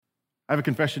I have a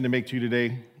confession to make to you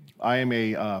today. I am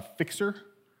a fixer.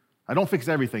 I don't fix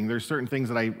everything. There's certain things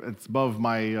that it's above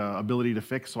my ability to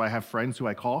fix, so I have friends who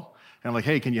I call, and I'm like,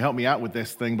 hey, can you help me out with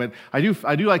this thing? But I do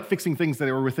like fixing things that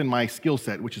are within my skill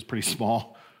set, which is pretty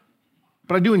small.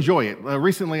 But I do enjoy it.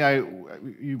 Recently,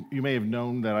 you may have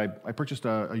known that I purchased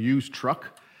a used truck.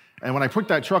 And when I put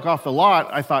that truck off the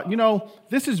lot, I thought,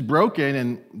 this is broken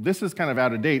and this is kind of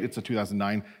out of date. It's a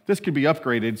 2009. This could be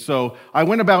upgraded. So I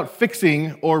went about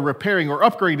fixing or repairing or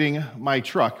upgrading my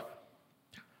truck.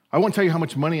 I won't tell you how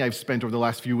much money I've spent over the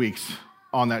last few weeks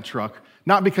on that truck.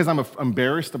 Not because I'm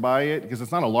embarrassed to buy it, because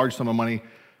it's not a large sum of money,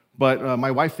 but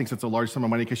my wife thinks it's a large sum of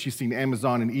money because she's seen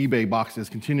Amazon and eBay boxes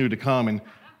continue to come. And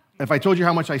if I told you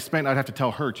how much I spent, I'd have to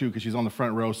tell her too because she's on the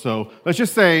front row. So let's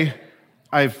just say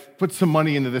I've put some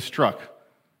money into this truck.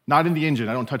 Not in the engine,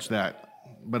 I don't touch that.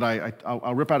 But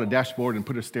I'll rip out a dashboard and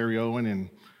put a stereo in and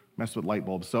mess with light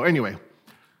bulbs. So anyway,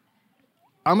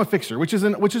 I'm a fixer, which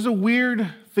is a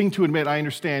weird thing to admit, I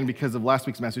understand, because of last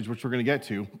week's message, which we're going to get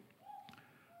to.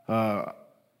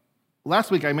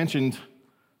 Last week I mentioned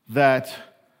that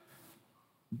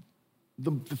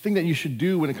the thing that you should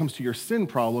do when it comes to your sin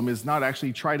problem is not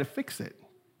actually try to fix it.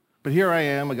 But here I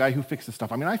am, a guy who fixes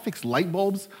stuff. I mean, I fix light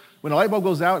bulbs. When a light bulb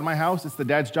goes out in my house, it's the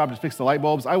dad's job to fix the light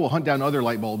bulbs. I will hunt down other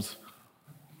light bulbs,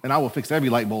 and I will fix every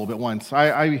light bulb at once.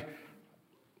 I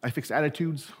fix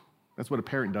attitudes. That's what a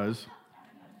parent does.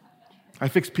 I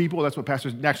fix people. That's what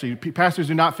pastors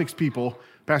do not fix people.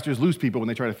 Pastors lose people when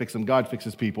they try to fix them. God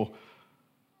fixes people.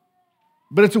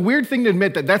 But it's a weird thing to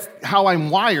admit that that's how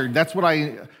I'm wired. That's what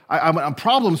I'm a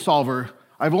problem solver.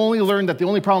 I've only learned that the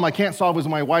only problem I can't solve is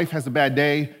when my wife has a bad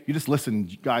day. You just listen,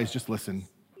 guys, just listen.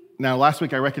 Now, last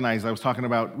week I recognized we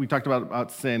talked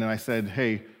about sin, and I said,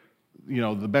 hey,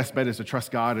 the best bet is to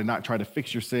trust God and not try to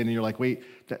fix your sin. And you're like, wait,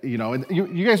 and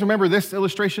you guys remember this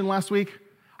illustration last week?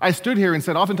 I stood here and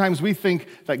said, oftentimes we think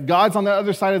that God's on the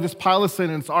other side of this pile of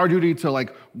sin, and it's our duty to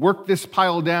work this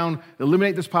pile down,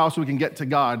 eliminate this pile so we can get to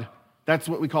God. That's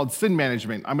what we called sin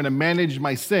management. I'm going to manage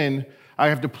my sin. I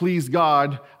have to please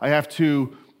God. I have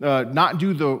to not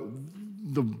do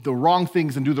the wrong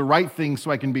things and do the right things so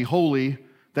I can be holy.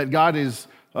 That God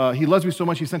He loves me so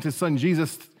much, He sent His Son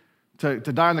Jesus to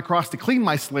die on the cross to clean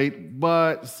my slate.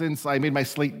 But since I made my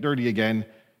slate dirty again,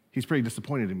 He's pretty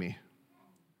disappointed in me.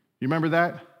 You remember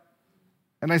that?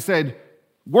 And I said,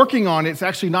 working on it's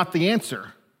actually not the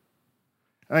answer.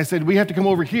 And I said, we have to come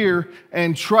over here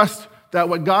and trust that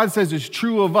what God says is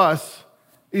true of us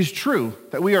is true,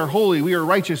 that we are holy, we are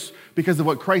righteous because of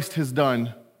what Christ has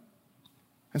done.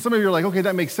 And some of you are like, okay,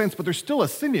 that makes sense, but there's still a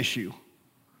sin issue.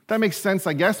 That makes sense,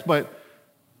 I guess, and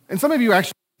some of you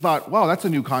actually thought, wow, that's a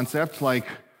new concept,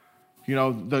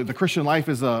 the Christian life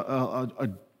is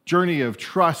a journey of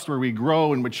trust where we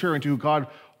grow and mature into who God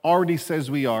already says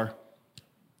we are.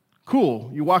 Cool,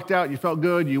 you walked out, you felt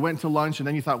good, you went to lunch, and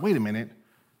then you thought, wait a minute,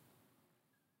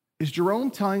 is Jerome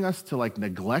telling us to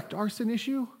neglect our sin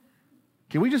issue?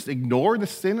 Can we just ignore the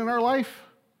sin in our life?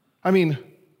 I mean,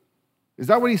 is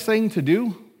that what he's saying to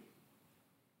do?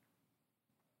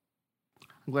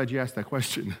 I'm glad you asked that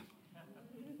question.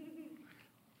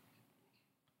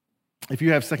 If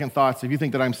you have second thoughts, if you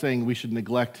think that I'm saying we should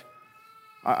neglect,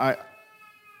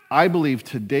 I believe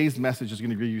today's message is going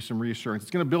to give you some reassurance.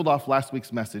 It's going to build off last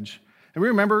week's message. And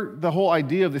remember, the whole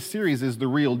idea of this series is the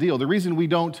real deal. The reason we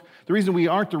aren't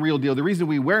the real deal, the reason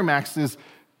we wear masks is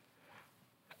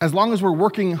as long as we're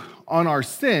working on our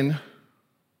sin,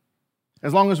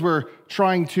 as long as we're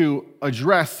trying to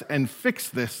address and fix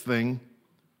this thing,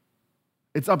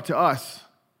 it's up to us.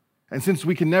 And since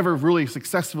we can never really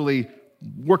successfully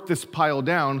work this pile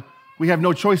down, we have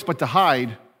no choice but to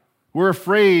hide. We're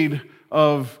afraid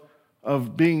of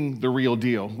being the real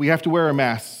deal. We have to wear a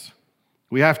mask.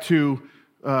 We have to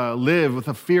live with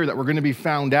a fear that we're going to be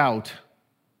found out.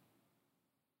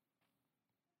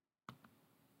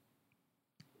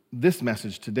 This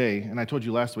message today, and I told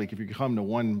you last week, if you come to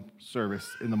one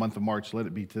service in the month of March, let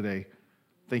it be today.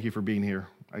 Thank you for being here.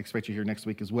 I expect you here next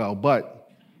week as well. But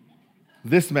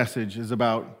this message is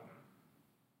about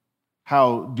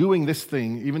how doing this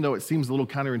thing, even though it seems a little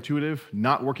counterintuitive,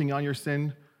 not working on your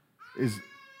sin, is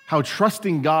how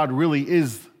trusting God really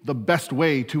is the best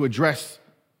way to address,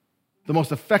 the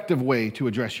most effective way to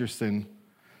address your sin.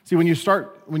 See, when you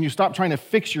stop trying to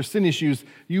fix your sin issues,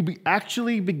 you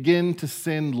actually begin to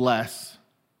sin less.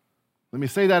 Let me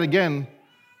say that again,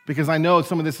 because I know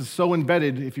some of this is so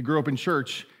embedded if you grew up in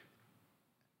church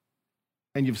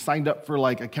and you've signed up for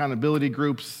accountability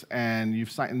groups and you've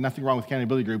signed, nothing wrong with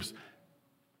accountability groups,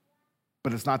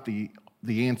 but it's not the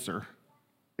answer.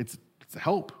 It's a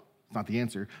help. It's not the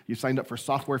answer. You've signed up for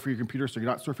software for your computer so you're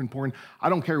not surfing porn. I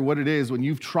don't care what it is. When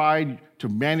you've tried to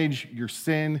manage your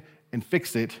sin and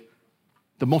fix it,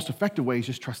 the most effective way is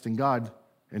just trusting God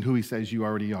and who he says you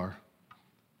already are.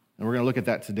 And we're going to look at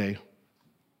that today.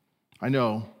 I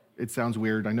know it sounds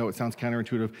weird. I know it sounds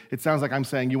counterintuitive. It sounds like I'm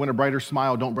saying you want a brighter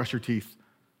smile, don't brush your teeth.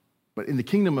 But in the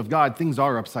kingdom of God, things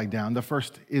are upside down. The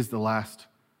first is the last.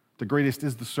 The greatest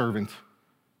is the servant.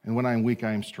 And when I am weak,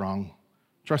 I am strong.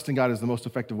 Trusting God is the most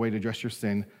effective way to address your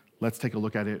sin. Let's take a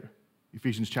look at it.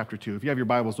 Ephesians chapter 2. If you have your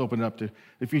Bibles, open it up to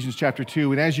Ephesians chapter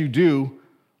 2. And as you do,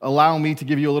 allow me to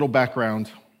give you a little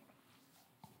background.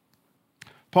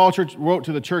 Paul wrote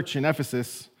to the church in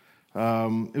Ephesus. It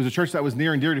was a church that was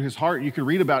near and dear to his heart. You could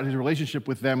read about his relationship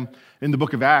with them in the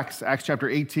book of Acts, Acts chapter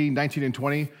 18, 19, and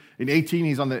 20. In 18,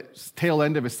 he's on the tail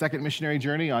end of his second missionary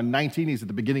journey. On 19, he's at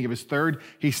the beginning of his third.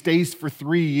 He stays for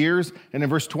 3 years. And in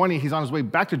verse 20, he's on his way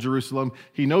back to Jerusalem.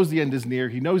 He knows the end is near.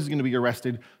 He knows he's going to be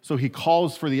arrested. So he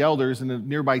calls for the elders in a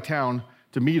nearby town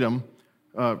to meet him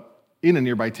in a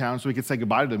nearby town so he could say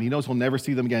goodbye to them. He knows he'll never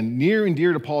see them again. Near and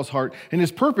dear to Paul's heart. And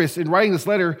his purpose in writing this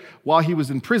letter while he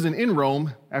was in prison in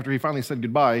Rome, after he finally said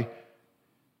goodbye,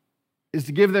 is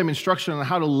to give them instruction on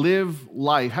how to live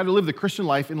life, how to live the Christian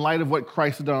life in light of what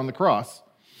Christ had done on the cross.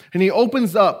 And he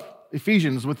opens up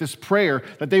Ephesians with this prayer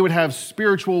that they would have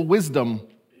spiritual wisdom.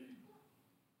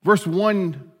 Verse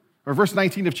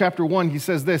 19 of chapter 1, he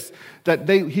says this, that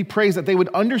he prays that they would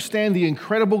understand the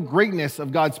incredible greatness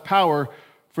of God's power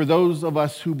for those of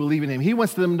us who believe in him. He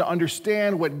wants them to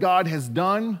understand what God has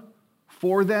done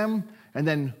for them and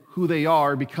then who they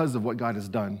are because of what God has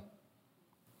done.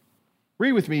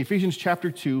 Read with me Ephesians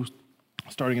chapter 2,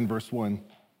 starting in verse 1.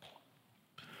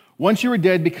 Once you were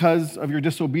dead because of your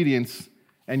disobedience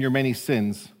and your many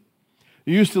sins.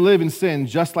 You used to live in sin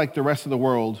just like the rest of the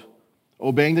world,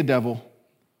 obeying the devil,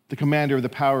 the commander of the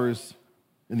powers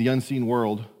in the unseen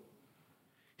world.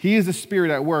 He is the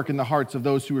spirit at work in the hearts of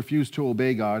those who refuse to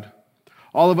obey God.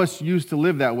 All of us used to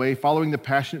live that way, following the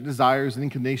passionate desires and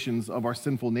inclinations of our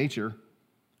sinful nature.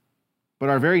 But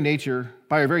by our very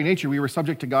nature, we were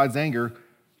subject to God's anger,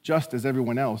 just as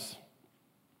everyone else.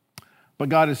 But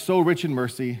God is so rich in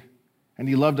mercy, and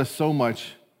he loved us so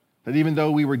much, that even though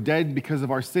we were dead because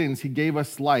of our sins, he gave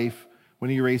us life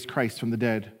when he raised Christ from the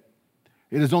dead.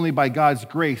 It is only by God's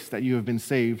grace that you have been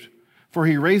saved. For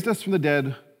he raised us from the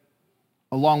dead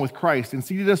along with Christ and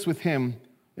seated us with him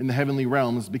in the heavenly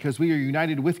realms because we are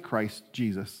united with Christ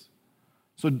Jesus.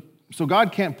 So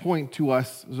God can point to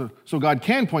us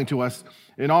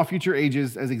in all future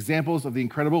ages as examples of the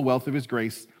incredible wealth of his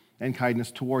grace and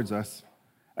kindness towards us,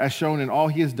 as shown in all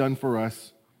he has done for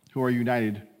us who are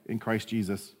united in Christ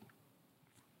Jesus.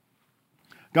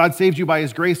 God saved you by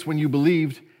his grace when you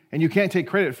believed, and you can't take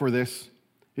credit for this.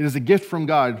 It is a gift from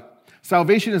God.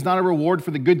 Salvation is not a reward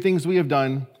for the good things we have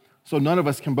done, so none of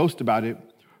us can boast about it.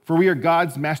 For we are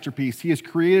God's masterpiece. He has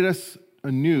created us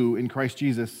anew in Christ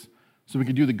Jesus, so we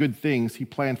can do the good things he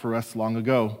planned for us long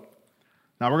ago.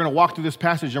 Now we're going to walk through this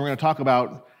passage and we're going to talk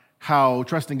about how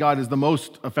trusting God is the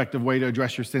most effective way to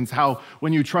address your sins, how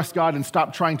when you trust God and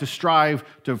stop trying to strive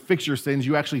to fix your sins,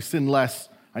 you actually sin less.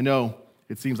 I know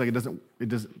it seems like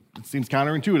it seems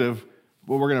counterintuitive,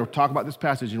 but we're going to talk about this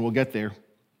passage and we'll get there.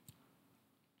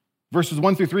 Verses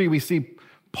 1 through 3, we see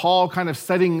Paul kind of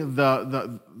setting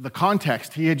the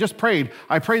context. He had just prayed,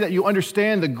 I pray that you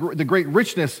understand the great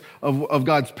richness of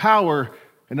God's power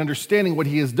and understanding what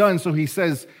he has done. So he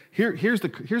says, here's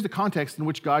the context in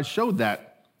which God showed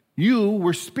that. You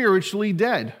were spiritually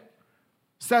dead,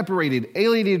 separated,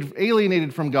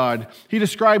 alienated from God. He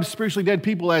describes spiritually dead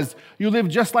people as you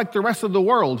lived just like the rest of the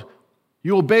world.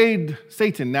 You obeyed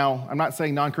Satan. Now, I'm not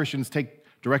saying non-Christians take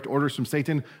direct orders from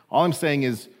Satan. All I'm saying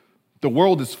is the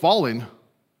world is fallen,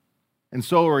 and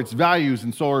so are its values,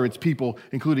 and so are its people,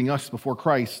 including us before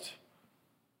Christ.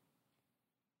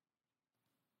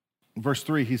 In verse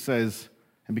 3, he says,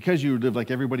 and because you live like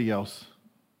everybody else,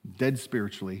 dead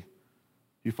spiritually,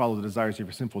 you follow the desires of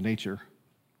your sinful nature.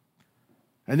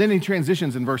 And then he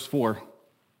transitions in verse 4.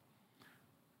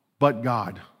 But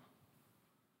God.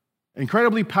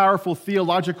 Incredibly powerful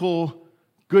theological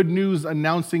good news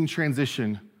announcing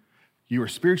transition. You were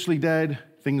spiritually dead,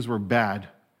 things were bad,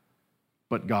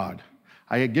 but God.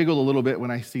 I giggle a little bit when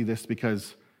I see this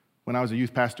because when I was a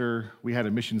youth pastor, we had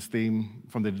a missions theme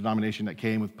from the denomination that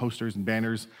came with posters and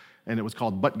banners, and it was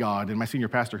called But God. And my senior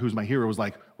pastor, who's my hero, was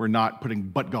like, we're not putting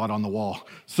But God on the wall.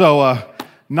 So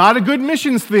not a good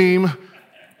missions theme,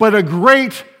 but a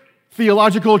great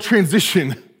theological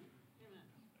transition.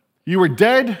 You were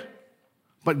dead,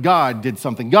 but God did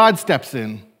something. God steps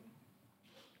in.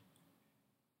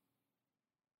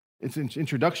 It's an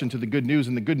introduction to the good news,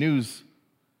 and the good news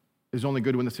is only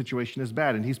good when the situation is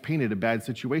bad. And he's painted a bad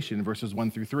situation in verses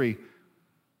 1 through 3.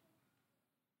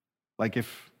 Like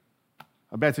if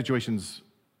a bad situation's,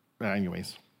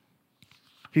 anyways.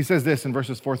 He says this in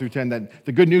verses 4 through 10, that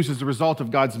the good news is the result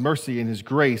of God's mercy and his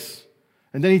grace.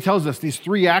 And then he tells us these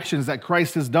three actions that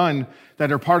Christ has done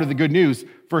that are part of the good news.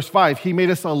 Verse 5, he made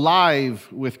us alive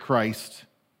with Christ.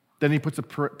 Then he puts a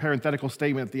parenthetical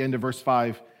statement at the end of verse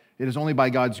 5. It is only by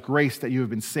God's grace that you have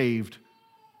been saved.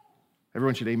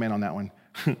 Everyone should amen on that one,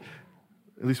 at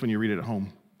least when you read it at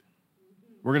home.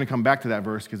 We're going to come back to that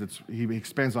verse because he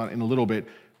expands on it in a little bit.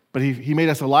 But he made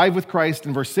us alive with Christ.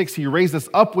 In verse 6, he raised us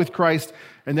up with Christ.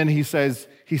 And then he says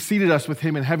he seated us with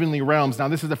him in heavenly realms. Now,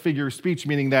 this is a figure of speech,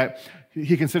 meaning that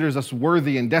he considers us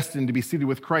worthy and destined to be seated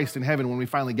with Christ in heaven when we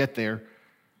finally get there.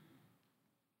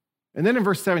 And then in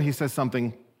verse 7, he says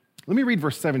something. Let me read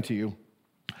verse 7 to you.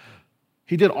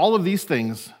 He did all of these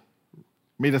things,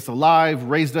 made us alive,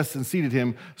 raised us, and seated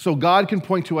him, so God can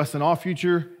point to us in all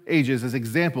future ages as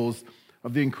examples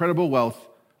of the incredible wealth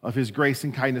of his grace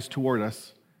and kindness toward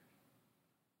us,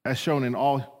 as shown in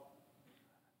all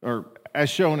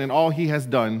he has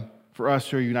done for us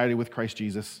who are united with Christ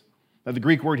Jesus. Now, the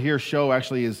Greek word here, show,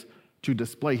 actually is to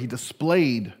display. He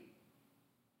displayed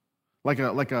like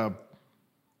an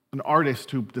artist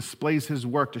who displays his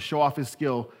work to show off his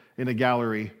skill in a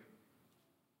gallery.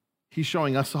 He's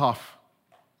showing us off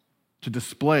to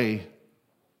display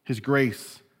his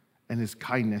grace and his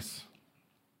kindness.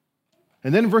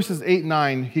 And then in verses 8 and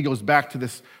 9, he goes back to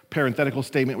this parenthetical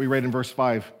statement we read in verse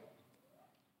 5.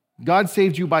 God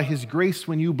saved you by his grace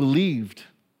when you believed.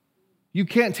 You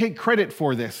can't take credit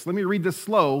for this. Let me read this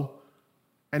slow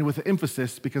and with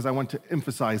emphasis because I want to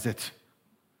emphasize it.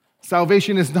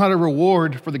 Salvation is not a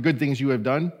reward for the good things you have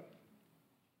done,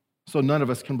 so none of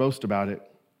us can boast about it.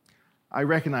 I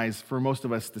recognize for most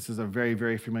of us this is a very,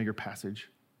 very familiar passage.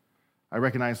 I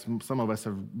recognize some of us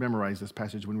have memorized this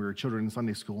passage when we were children in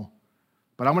Sunday school.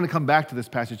 But I'm going to come back to this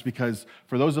passage because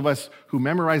for those of us who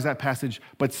memorize that passage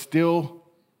but still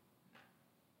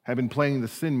have been playing the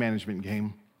sin management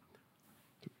game,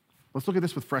 let's look at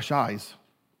this with fresh eyes.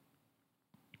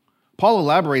 Paul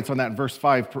elaborates on that verse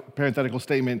 5 parenthetical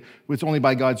statement, it's only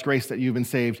by God's grace that you've been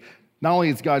saved. Not only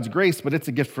is God's grace, but it's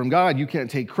a gift from God. You can't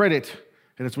take credit,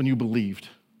 and it's when you believed.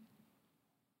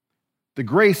 The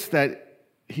grace that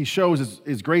he shows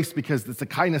is grace because it's a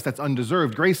kindness that's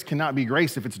undeserved. Grace cannot be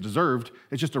grace if it's deserved.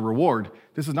 It's just a reward.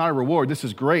 This is not a reward. This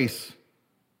is grace.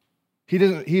 He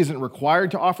isn't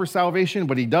required to offer salvation,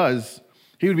 but he does.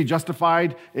 He would be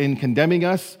justified in condemning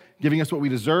us, giving us what we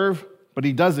deserve, but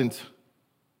he doesn't.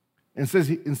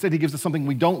 Instead, he gives us something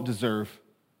we don't deserve.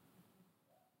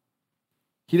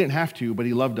 He didn't have to, but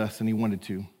he loved us and he wanted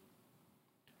to.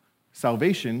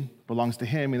 Salvation belongs to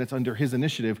him, and it's under his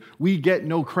initiative. We get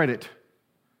no credit.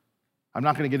 I'm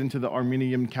not going to get into the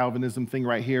Arminian Calvinism thing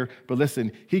right here, but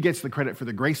listen, he gets the credit for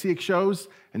the grace he shows,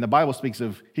 and the Bible speaks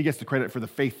of he gets the credit for the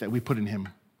faith that we put in him.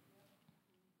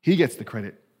 He gets the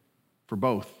credit for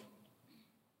both.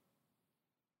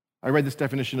 I read this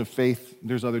definition of faith.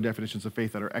 There's other definitions of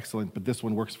faith that are excellent, but this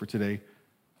one works for today.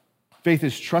 Faith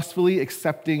is trustfully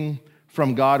accepting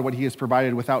from God what he has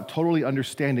provided without totally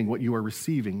understanding what you are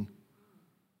receiving.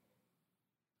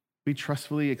 We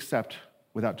trustfully accept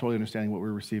without totally understanding what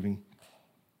we're receiving.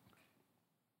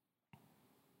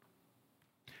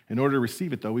 In order to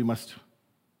receive it, though, we must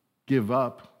give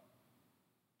up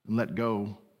and let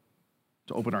go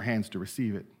to open our hands to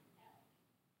receive it.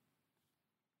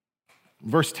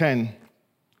 Verse 10,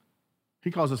 he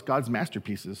calls us God's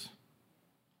masterpieces.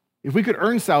 If we could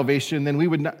earn salvation, then we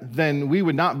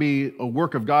would not be a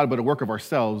work of God, but a work of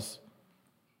ourselves.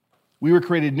 We were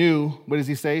created new, what does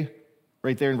he say?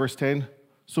 Right there in verse 10.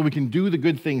 So we can do the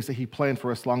good things that he planned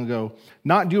for us long ago.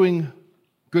 Not doing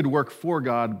good work for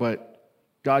God, but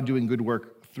God doing good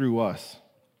work through us.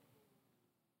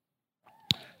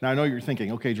 Now, I know you're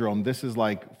thinking, okay, Jerome, this is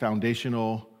like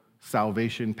foundational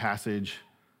salvation passage.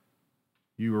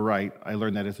 You were right. I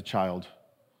learned that as a child.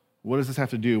 What does this have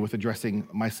to do with addressing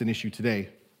my sin issue today?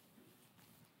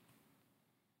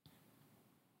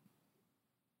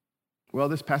 Well,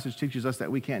 this passage teaches us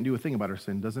that we can't do a thing about our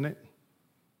sin, doesn't it?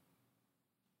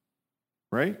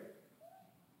 Right?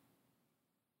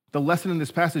 The lesson in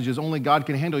this passage is only God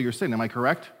can handle your sin. Am I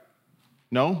correct?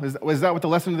 No? Is that what the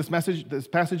lesson of this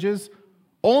passage is?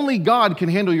 Only God can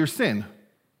handle your sin.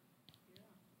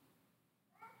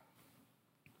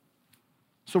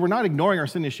 So we're not ignoring our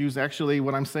sin issues. Actually,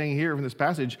 what I'm saying here in this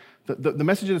passage, the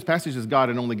message of this passage is God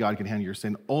and only God can handle your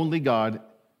sin. Only God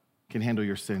can handle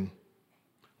your sin.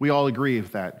 We all agree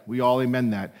with that. We all amen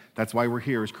that. That's why we're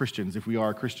here as Christians, if we are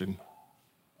a Christian.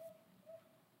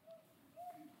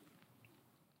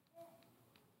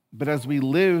 But as we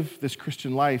live this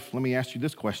Christian life, let me ask you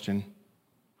this question.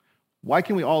 Why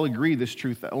can we all agree this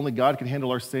truth that only God can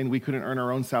handle our sin? We couldn't earn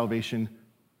our own salvation,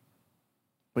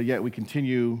 but yet we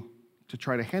continue to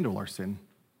try to handle our sin.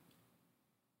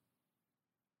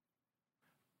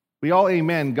 We all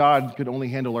amen, God could only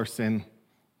handle our sin,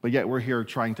 but yet we're here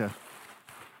trying to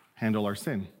handle our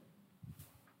sin.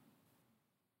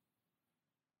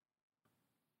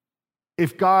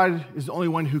 If God is the only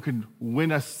one who can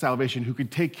win us salvation, who can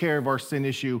take care of our sin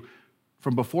issue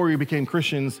from before we became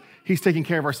Christians, he's taking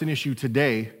care of our sin issue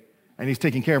today, and he's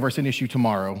taking care of our sin issue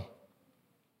tomorrow.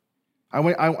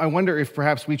 I wonder if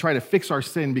perhaps we try to fix our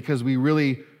sin because we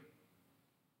really,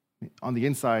 on the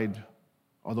inside,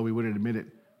 although we wouldn't admit it,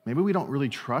 maybe we don't really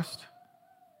trust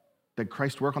that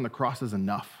Christ's work on the cross is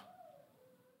enough.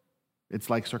 It's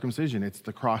like circumcision. It's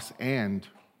the cross and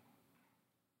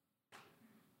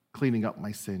cleaning up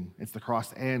my sin. It's the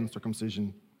cross and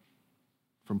circumcision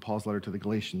from Paul's letter to the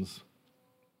Galatians.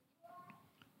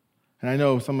 And I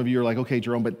know some of you are like, okay,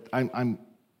 Jerome, but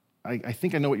I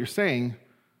think I know what you're saying,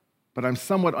 but I'm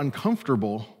somewhat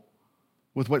uncomfortable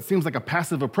with what seems like a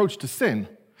passive approach to sin.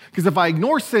 Because if I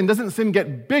ignore sin, doesn't sin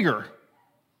get bigger?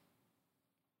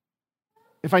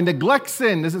 If I neglect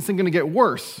sin, isn't sin going to get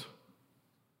worse?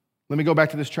 Let me go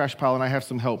back to this trash pile, and I have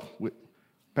some help.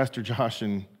 Pastor Josh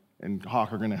and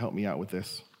Hawk are going to help me out with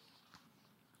this.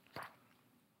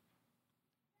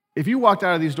 If you walked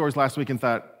out of these doors last week and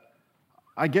thought,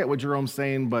 I get what Jerome's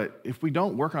saying, but if we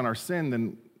don't work on our sin,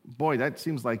 then boy, that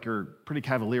seems like you're pretty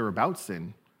cavalier about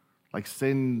sin. Like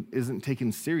sin isn't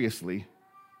taken seriously.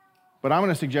 But I'm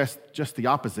going to suggest just the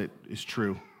opposite is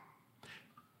true.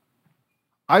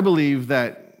 I believe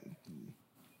that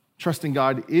trusting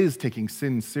God is taking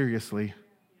sin seriously.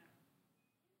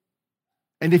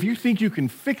 And if you think you can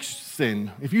fix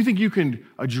sin, if you think you can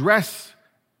address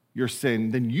your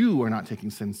sin, then you are not taking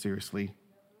sin seriously.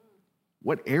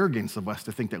 What arrogance of us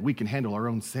to think that we can handle our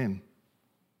own sin.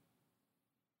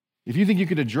 If you think you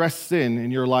could address sin in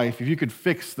your life, if you could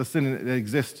fix the sin that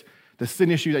exists, the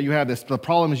sin issue that you have, the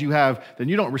problems you have, then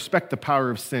you don't respect the power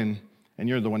of sin, and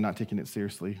you're the one not taking it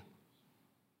seriously.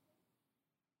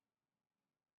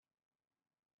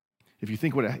 If you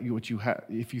think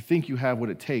if you think you have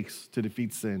what it takes to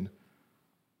defeat sin,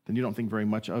 then you don't think very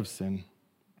much of sin.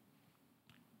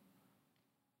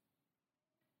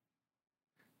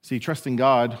 See, trusting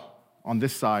God on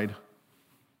this side,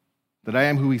 that I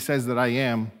am who he says that I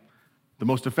am, the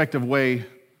most effective way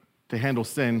to handle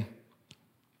sin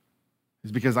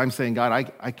is because I'm saying,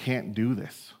 God, I can't do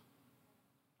this.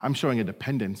 I'm showing a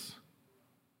dependence.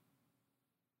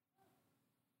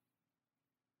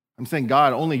 I'm saying,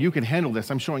 God, only you can handle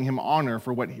this. I'm showing him honor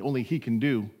for what only he can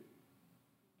do.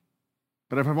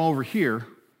 But if I'm over here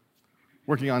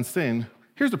working on sin,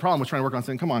 here's the problem with trying to work on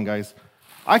sin. Come on, guys.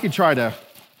 I could try to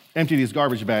empty these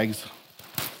garbage bags.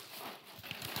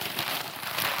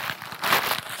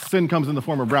 Sin comes in the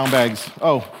form of brown bags.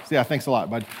 Oh, yeah, thanks a lot,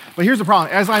 bud. But here's the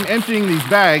problem. As I'm emptying these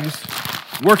bags,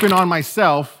 working on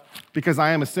myself, because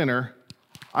I am a sinner,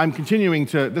 I'm continuing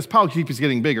to, this pile keeps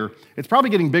getting bigger. It's probably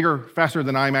getting bigger faster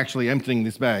than I'm actually emptying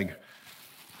this bag.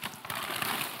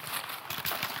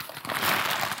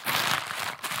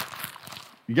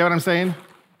 You get what I'm saying?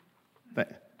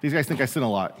 These guys think I sin a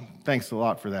lot. Thanks a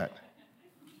lot for that.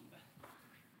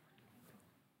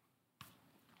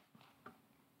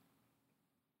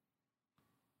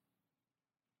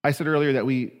 I said earlier that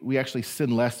we actually sin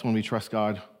less when we trust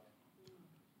God.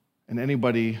 And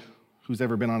anybody who's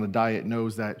ever been on a diet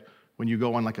knows that when you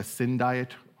go on like a sin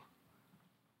diet,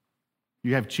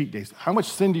 you have cheat days. How much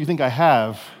sin do you think I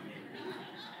have?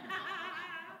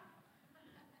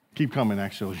 Keep coming,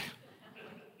 actually.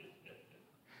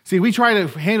 See, we try to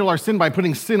handle our sin by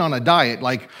putting sin on a diet.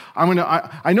 Like, I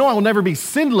know I will never be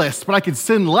sinless, but I could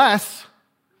sin less.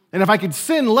 And if I could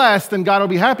sin less, then God will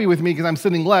be happy with me because I'm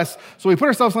sinning less. So we put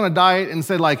ourselves on a diet and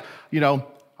said, like,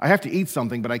 I have to eat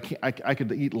something, but I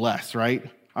could eat less, right?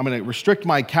 I'm going to restrict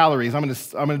my calories. I'm going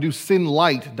to do sin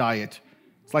light diet.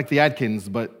 It's like the Atkins,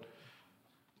 but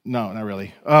no, not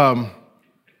really.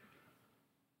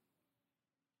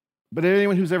 But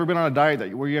anyone who's ever been on a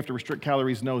diet where you have to restrict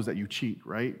calories knows that you cheat,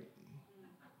 right?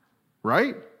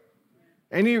 Right?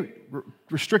 Any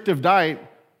restrictive diet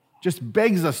just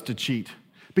begs us to cheat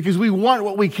because we want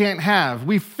what we can't have.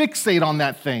 We fixate on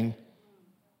that thing.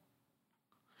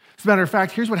 As a matter of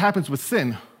fact, here's what happens with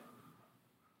sin.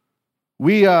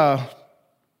 We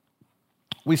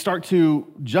start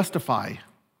to justify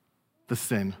the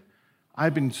sin.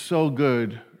 I've been so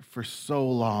good for so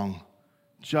long.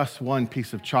 Just one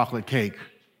piece of chocolate cake.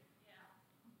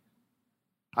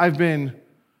 I've been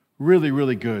really,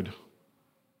 really good.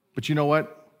 But you know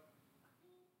what?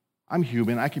 I'm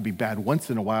human. I could be bad once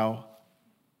in a while.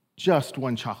 Just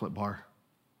one chocolate bar.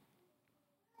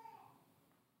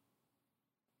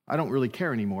 I don't really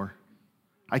care anymore.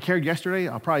 I cared yesterday.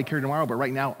 I'll probably care tomorrow. But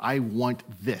right now, I want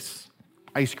this.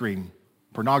 Ice cream,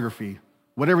 pornography,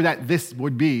 whatever this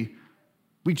would be.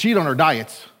 We cheat on our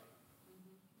diets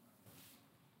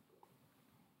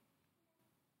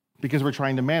because we're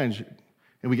trying to manage it.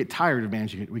 And we get tired of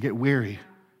managing it. We get weary.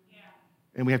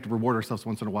 And we have to reward ourselves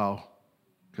once in a while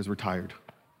because we're tired.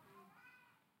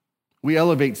 We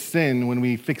elevate sin when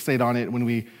we fixate on it, when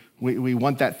we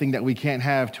want that thing that we can't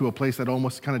have to a place that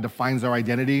almost kind of defines our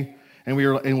identity. And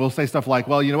we'll say stuff like,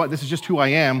 well, you know what? This is just who I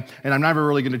am, and I'm never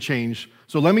really going to change.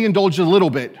 So let me indulge a little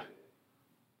bit,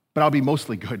 but I'll be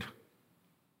mostly good.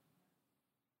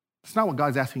 It's not what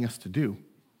God's asking us to do.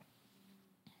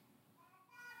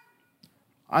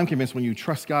 I'm convinced when you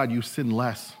trust God, you sin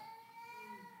less.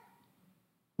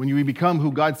 When we become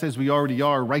who God says we already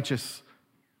are, righteous,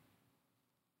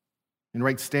 in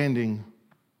right standing,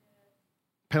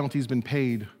 penalty's been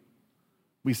paid,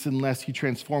 we sin less. He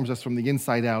transforms us from the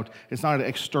inside out. It's not an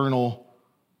external.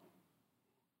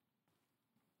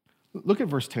 Look at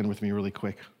verse 10 with me really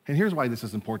quick. And here's why this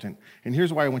is important. And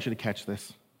here's why I want you to catch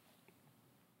this.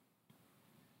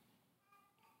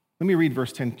 Let me read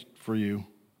verse 10 for you.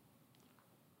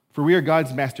 For we are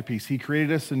God's masterpiece. He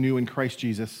created us anew in Christ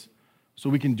Jesus so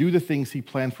we can do the things he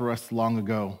planned for us long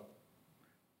ago.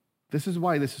 This is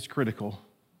why this is critical.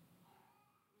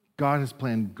 God has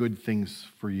planned good things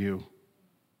for you.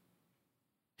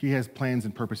 He has plans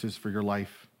and purposes for your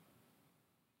life.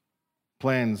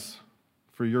 Plans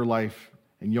for your life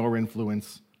and your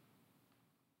influence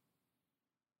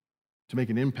to make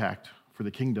an impact for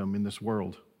the kingdom in this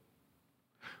world,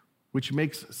 which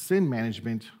makes sin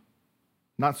management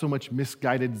not so much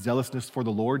misguided zealousness for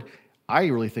the Lord. I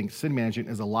really think sin management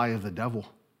is a lie of the devil.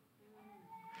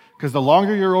 Because the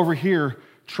longer you're over here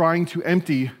trying to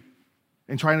empty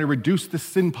and trying to reduce the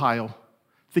sin pile,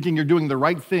 thinking you're doing the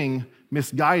right thing,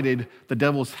 misguided, the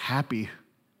devil's happy.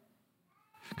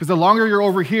 Because the longer you're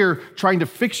over here trying to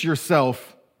fix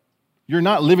yourself, you're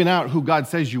not living out who God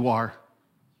says you are.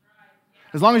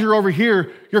 As long as you're over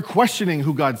here, you're questioning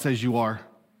who God says you are.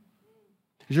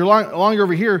 As you're longer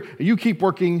over here, you keep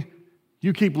working,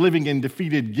 you keep living in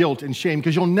defeated guilt and shame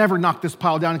because you'll never knock this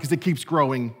pile down because it keeps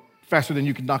growing faster than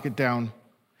you can knock it down.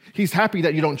 He's happy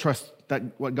that you don't trust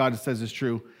that what God says is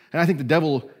true. And I think the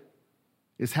devil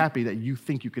is happy that you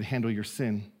think you can handle your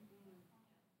sin.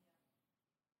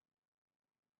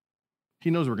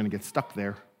 He knows we're going to get stuck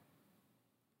there.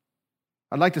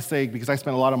 I'd like to say, because I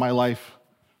spent a lot of my life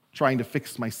trying to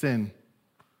fix my sin,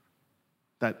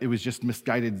 that it was just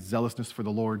misguided zealousness for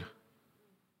the Lord.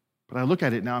 But I look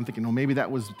at it now, I'm thinking, maybe that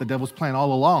was the devil's plan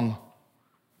all along.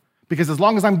 Because as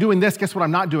long as I'm doing this, guess what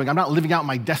I'm not doing? I'm not living out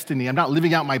my destiny. I'm not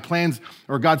living out my plans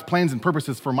or God's plans and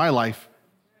purposes for my life.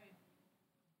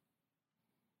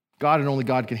 God and only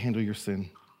God can handle your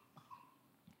sin.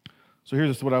 So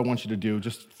here's what I want you to do.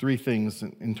 Just 3 things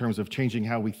in terms of changing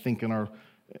how we think and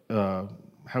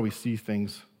how we see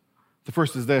things. The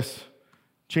first is this: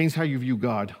 change how you view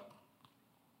God.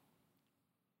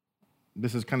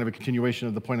 This is kind of a continuation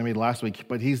of the point I made last week,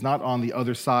 but he's not on the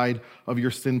other side of your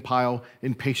sin pile,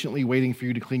 impatiently waiting for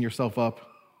you to clean yourself up.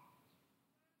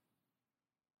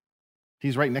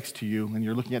 He's right next to you, and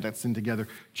you're looking at that sin together.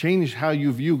 Change how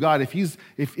you view God.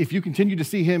 If you continue to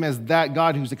see him as that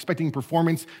God who's expecting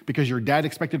performance because your dad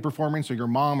expected performance, or your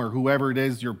mom, or whoever it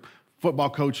is, your football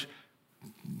coach,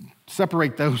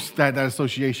 separate that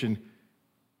association.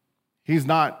 He's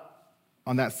not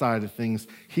on that side of things.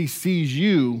 He sees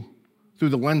you through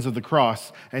the lens of the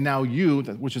cross, and now you,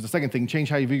 which is the second thing, change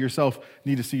how you view yourself,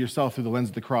 need to see yourself through the lens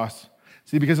of the cross.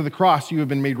 See, because of the cross, you have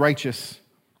been made righteous.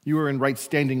 You are in right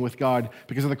standing with God.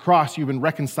 Because of the cross, you've been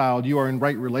reconciled. You are in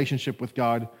right relationship with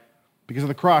God. Because of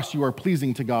the cross, you are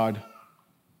pleasing to God.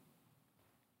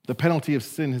 The penalty of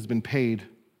sin has been paid.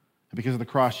 And because of the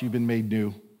cross, you've been made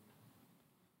new.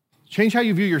 Change how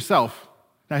you view yourself.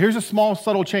 Now, here's a small,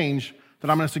 subtle change that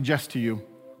I'm going to suggest to you.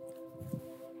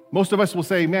 Most of us will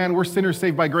say, man, we're sinners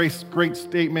saved by grace. Great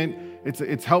statement.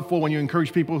 It's helpful when you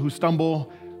encourage people who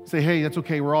stumble. Say, hey, that's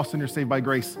okay. We're all sinners saved by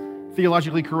grace.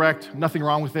 Theologically correct, nothing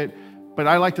wrong with it. But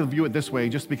I like to view it this way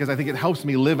just because I think it helps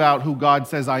me live out who God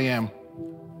says I am.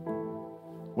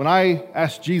 When I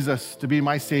asked Jesus to be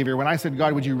my Savior, when I said,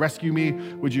 God, would you rescue me?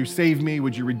 Would you save me?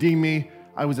 Would you redeem me?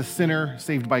 I was a sinner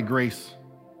saved by grace.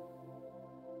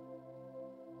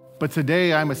 But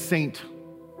today I'm a saint.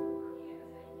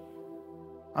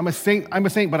 I'm a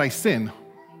saint, but I sin.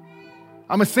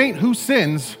 I'm a saint who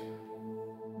sins.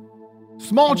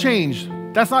 Small change.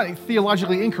 That's not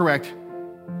theologically incorrect.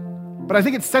 But I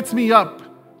think it sets me up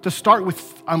to start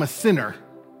with, I'm a sinner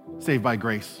saved by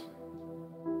grace.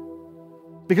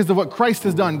 Because of what Christ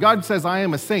has done. God says I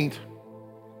am a saint.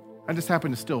 I just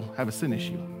happen to still have a sin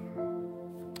issue.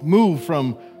 Move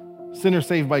from sinner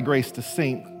saved by grace to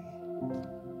saint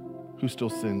who still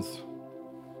sins.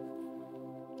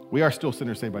 We are still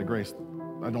sinners saved by grace.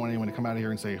 I don't want anyone to come out of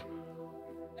here and say,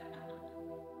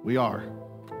 we are.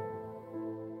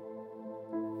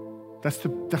 That's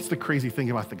the crazy thing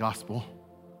about the gospel.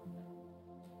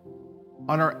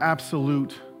 On our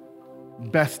absolute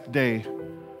best day,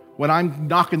 when I'm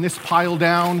knocking this pile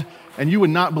down and you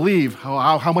would not believe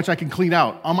how much I can clean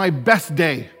out, on my best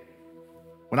day,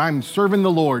 when I'm serving the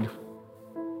Lord,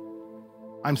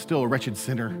 I'm still a wretched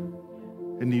sinner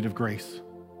in need of grace.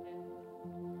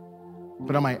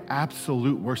 But on my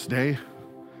absolute worst day,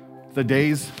 the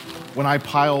days when I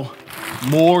pile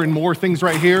more and more things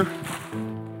right here,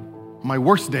 my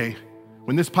worst day,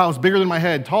 when this pile is bigger than my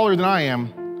head, taller than I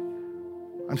am,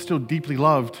 I'm still deeply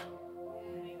loved.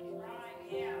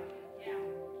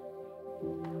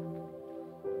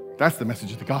 That's the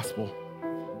message of the gospel.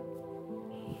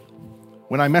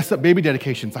 When I mess up baby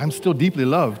dedications, I'm still deeply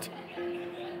loved.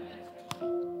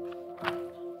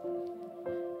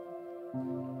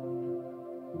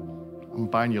 I'm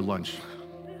buying you lunch.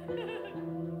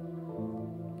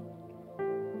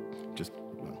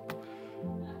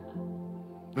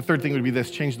 The third thing would be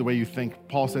this: change the way you think.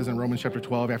 Paul says in Romans chapter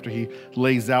 12, after he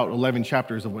lays out 11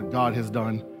 chapters of what God has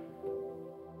done,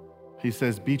 he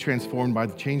says, be transformed by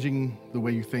changing the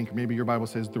way you think. Maybe your Bible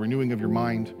says the renewing of your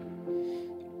mind.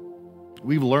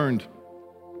 We've learned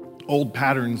old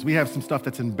patterns. We have some stuff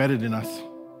that's embedded in us.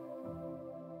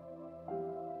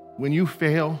 When you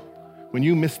fail, when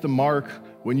you miss the mark,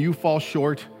 when you fall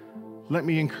short, let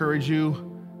me encourage you.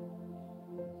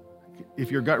 If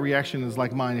your gut reaction is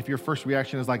like mine, if your first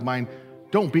reaction is like mine,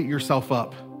 don't beat yourself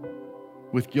up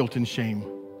with guilt and shame.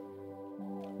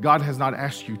 God has not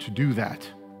asked you to do that.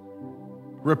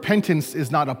 Repentance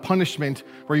is not a punishment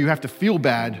where you have to feel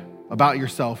bad about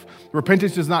yourself.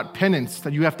 Repentance is not penance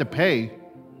that you have to pay.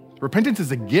 Repentance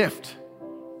is a gift.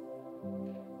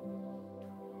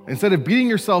 Instead of beating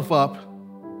yourself up,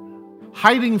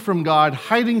 hiding from God,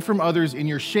 hiding from others in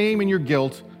your shame and your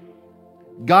guilt,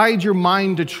 guide your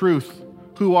mind to truth.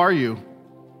 Who are you?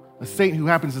 A saint who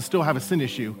happens to still have a sin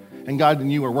issue, and God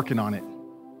and you are working on it.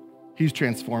 He's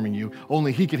transforming you.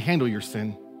 Only He can handle your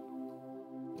sin.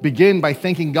 Begin by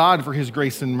thanking God for His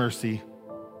grace and mercy.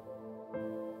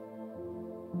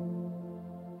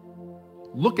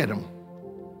 Look at Him,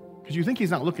 because you think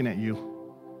He's not looking at you.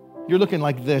 You're looking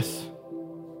like this,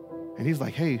 and He's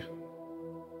like, hey,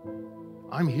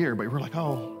 I'm here, but we're like,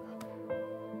 oh.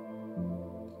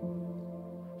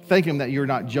 Thank Him that you're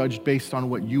not judged based on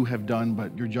what you have done,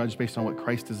 but you're judged based on what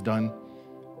Christ has done.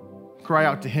 Cry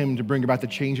out to Him to bring about the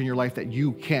change in your life that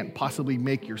you can't possibly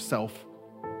make yourself.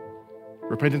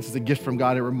 Repentance is a gift from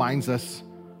God. It reminds us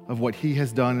of what He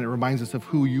has done, and it reminds us of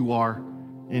who you are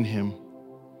in Him.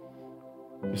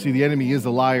 You see, the enemy is a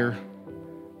liar.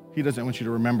 He doesn't want you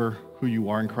to remember who you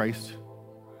are in Christ.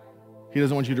 He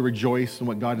doesn't want you to rejoice in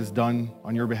what God has done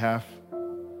on your behalf.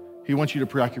 He wants you to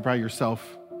preoccupy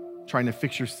yourself trying to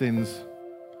fix your sins,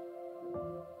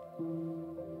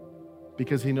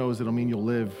 because he knows it'll mean you'll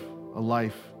live a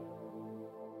life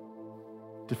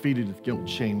defeated with guilt and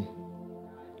shame,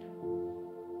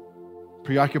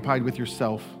 preoccupied with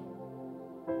yourself,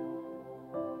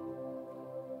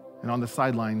 and on the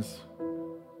sidelines,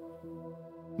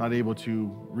 not able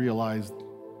to realize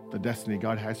the destiny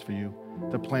God has for you,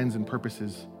 the plans and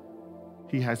purposes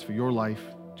He has for your life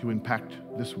to impact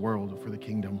this world for the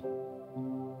kingdom.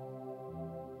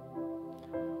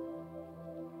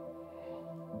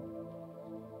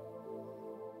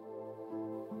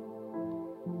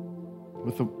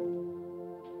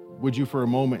 Would you for a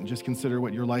moment just consider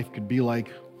what your life could be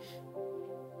like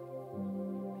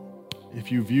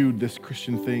if you viewed this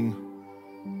Christian thing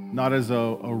not as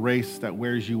a race that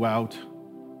wears you out,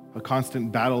 a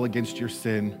constant battle against your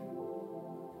sin.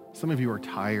 Some of you are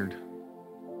tired.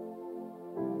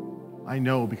 I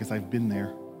know, because I've been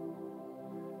there.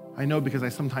 I know because I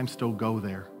sometimes still go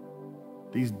there.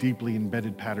 These deeply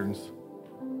embedded patterns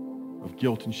of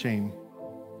guilt and shame.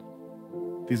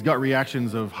 These gut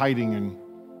reactions of hiding and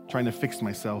trying to fix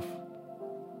myself.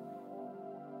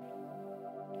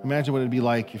 Imagine what it'd be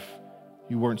like if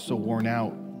you weren't so worn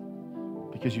out,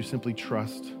 because you simply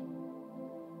trust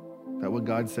that what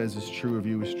God says is true of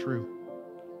you is true.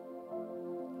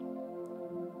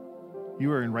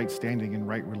 You are in right standing and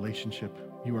right relationship.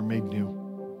 You are made new.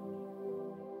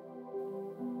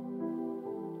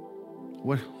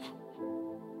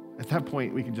 At that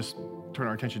point, we can just turn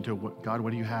our attention to God,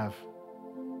 what do you have?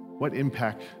 What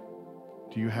impact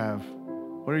do you have?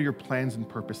 What are your plans and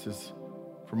purposes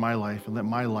for my life? And let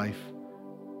my life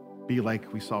be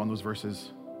like we saw in those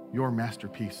verses, your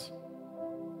masterpiece,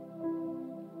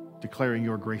 declaring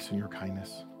your grace and your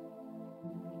kindness.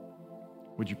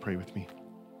 Would you pray with me?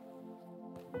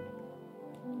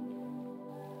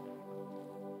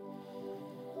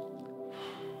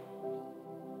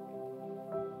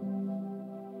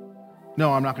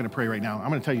 No, I'm not going to pray right now. I'm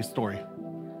going to tell you a story.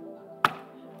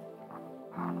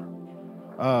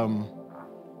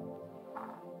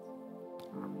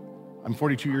 I'm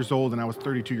 42 years old, and I was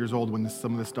 32 years old when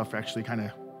some of this stuff actually kind of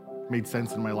made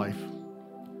sense in my life.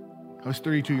 I was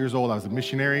 32 years old. I was a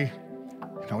missionary,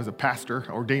 and I was a pastor,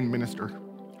 ordained minister.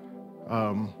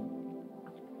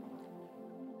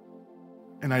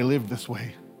 And I lived this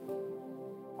way.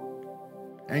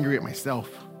 Angry at myself,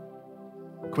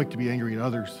 quick to be angry at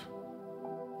others.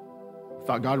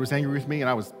 Thought God was angry with me, and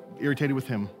I was irritated with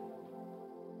him.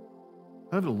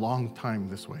 I lived a long time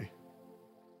this way.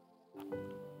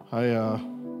 I'll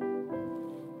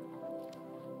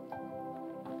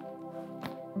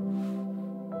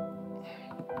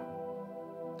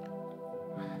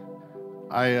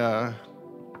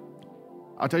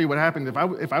tell you what happened.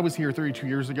 If I was here 32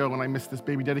 years ago and I missed this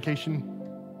baby dedication,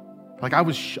 like I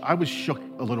was shook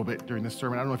a little bit during this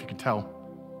sermon. I don't know if you could tell,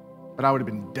 but I would have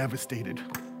been devastated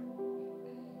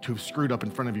to have screwed up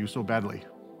in front of you so badly.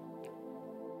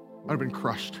 I would have been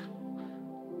crushed.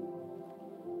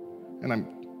 And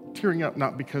I'm tearing up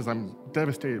not because I'm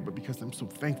devastated, but because I'm so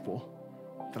thankful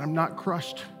that I'm not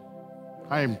crushed.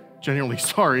 I am genuinely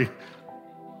sorry.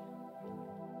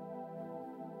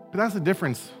 But that's the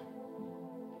difference.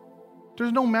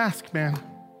 There's no mask, man.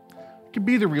 It could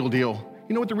be the real deal.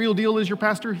 You know what the real deal is, your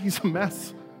pastor? He's a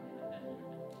mess.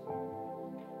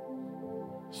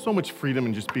 So much freedom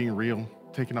in just being real,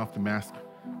 taking off the mask,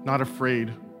 not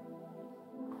afraid.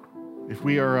 If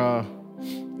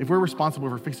we're responsible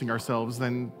for fixing ourselves,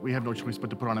 then we have no choice but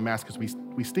to put on a mask because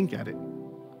we stink at it.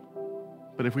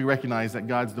 But if we recognize that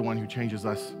God's the one who changes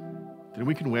us, then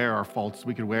we can wear our faults,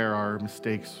 we can wear our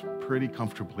mistakes pretty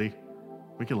comfortably.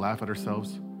 We can laugh at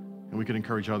ourselves, and we can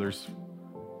encourage others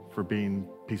for being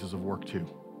pieces of work too.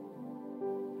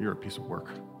 You're a piece of work.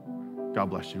 God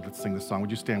bless you. Let's sing this song.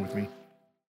 Would you stand with me?